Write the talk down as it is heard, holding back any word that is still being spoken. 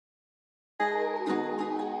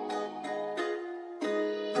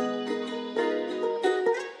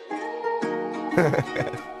Hey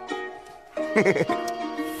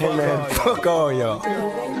man, fuck all y'all.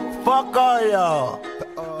 Fuck all y'all.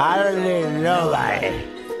 I don't need nobody.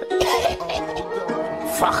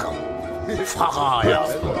 Fuck them. Fuck all y'all.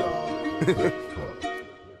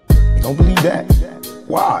 Don't believe that.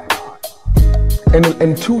 Why?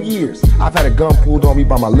 In 2 years, I've had a gun pulled on me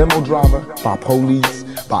by my limo driver, by police,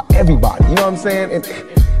 by everybody. You know what I'm saying? And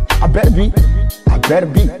I better be.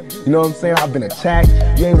 You know what I'm saying? I've been attacked.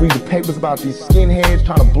 You ain't read the papers about these skinheads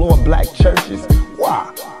trying to blow up black churches.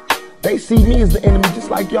 Why? They see me as the enemy just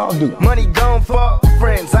like y'all do. Money gone for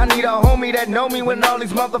friends. I need a homie that know me when all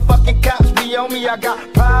these motherfucking cops be on me. I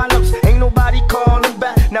got problems, ain't nobody calling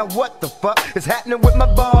back. Now what the fuck is happening with my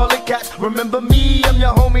ballin' cats? Remember me, I'm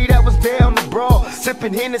your homie that was down the brawl,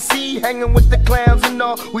 sipping Hennessy, hanging with the clowns and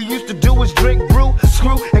all we used to do was drink, brew,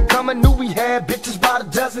 screw, and come and knew we had bitches by the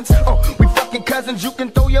dozens. We fucking cousins, you can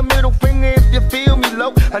throw your middle finger if you feel me low.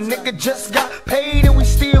 A nigga just got paid and we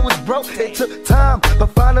still was broke. It took time, but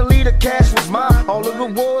finally the cash was mine. All the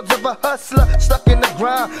rewards of a hustler stuck in the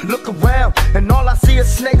grind. Look around and all I see is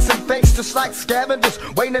snakes and fakes, just like scavengers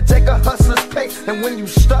waiting to take a hustler's pace. And when you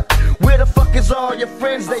stuck, where the fuck is all your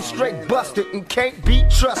friends? They straight busted and can't be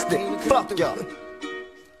trusted. Fuck y'all.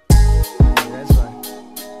 That's right.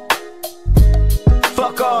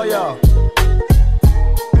 Fuck all y'all.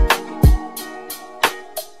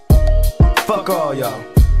 Fuck all y'all.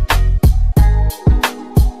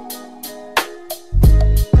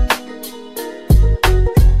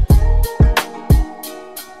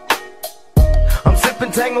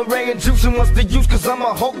 Tangeray and juicing what's the use, cause I'm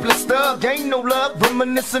a hopeless thug. Ain't no love,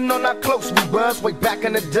 reminiscing on how close we was way back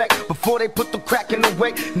in the day, before they put the crack in the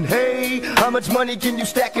way. And hey, how much money can you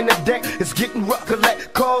stack in a day? It's getting rough,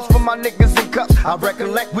 collect calls from my niggas in cups. I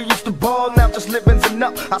recollect we used to ball, now just living's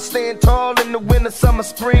enough. I stand tall in the winter, summer,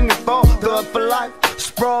 spring and fall. Thug for life,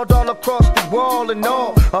 sprawled all across the wall and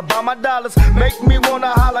all about my dollars. Make me wanna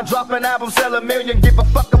holler, drop an album, sell a million, give a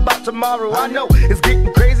fuck about tomorrow. I know it's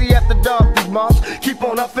getting crazy after dark, these moms keep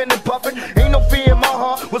on huffing and puffing, ain't no fear in my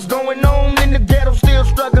heart. What's going on in the ghetto? Still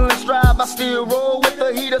struggling, strive. I still roll with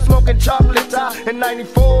the heater, smoking chocolate tie. In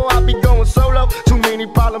 '94, I be going solo. Too many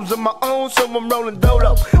problems of my own, so I'm rolling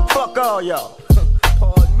dolo. Fuck all y'all.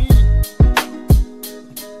 Pardon me.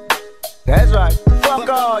 That's right. Fuck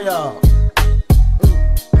all y'all.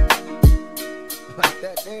 Like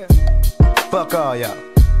that there. Fuck all y'all.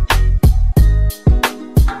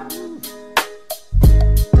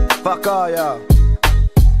 Fuck all y'all.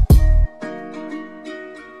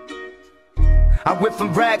 I went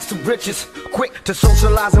from rags to riches, quick to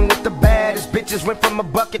socializing with the baddest bitches. Went from a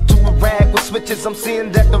bucket to a rag with switches. I'm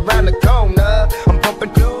seeing death around the corner. I'm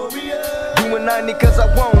bumping Gloria, doing 90 cause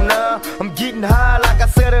I wanna. I'm getting high like I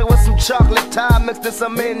said it was some chocolate tie mixed in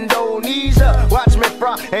some Indonesia. Watch me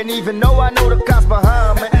fry, and even though I know the cops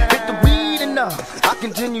behind me, hit the weed enough, I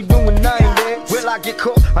continue doing 90. Will I get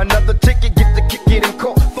caught? Another ticket, get the kick it in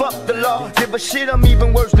court. Fuck the law, give a shit, I'm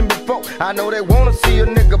even worse than before. I know they wanna see a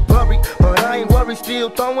nigga buried, but I ain't worried, still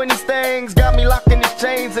throwing these things. Got me locked in these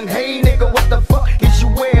chains, and hey nigga, what the fuck is you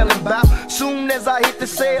wailing about? Soon as I hit the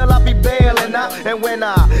sale, I'll be bailing out. And when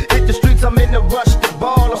I hit the streets, I'm in the rush to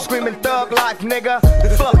ball. I'm screaming thug life, nigga.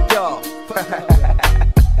 Fuck y'all.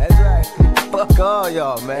 That's right. Fuck all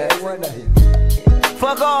y'all, man.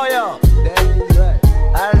 Fuck all y'all. That's right.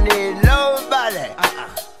 I don't need nobody.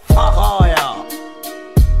 Fuck all y'all.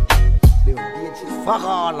 Fuck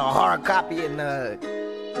all the hard copy and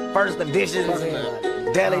first editions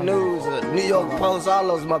and Daily News, New York Post, all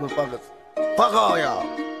those motherfuckers. Fuck all y'all.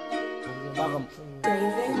 Fuck them.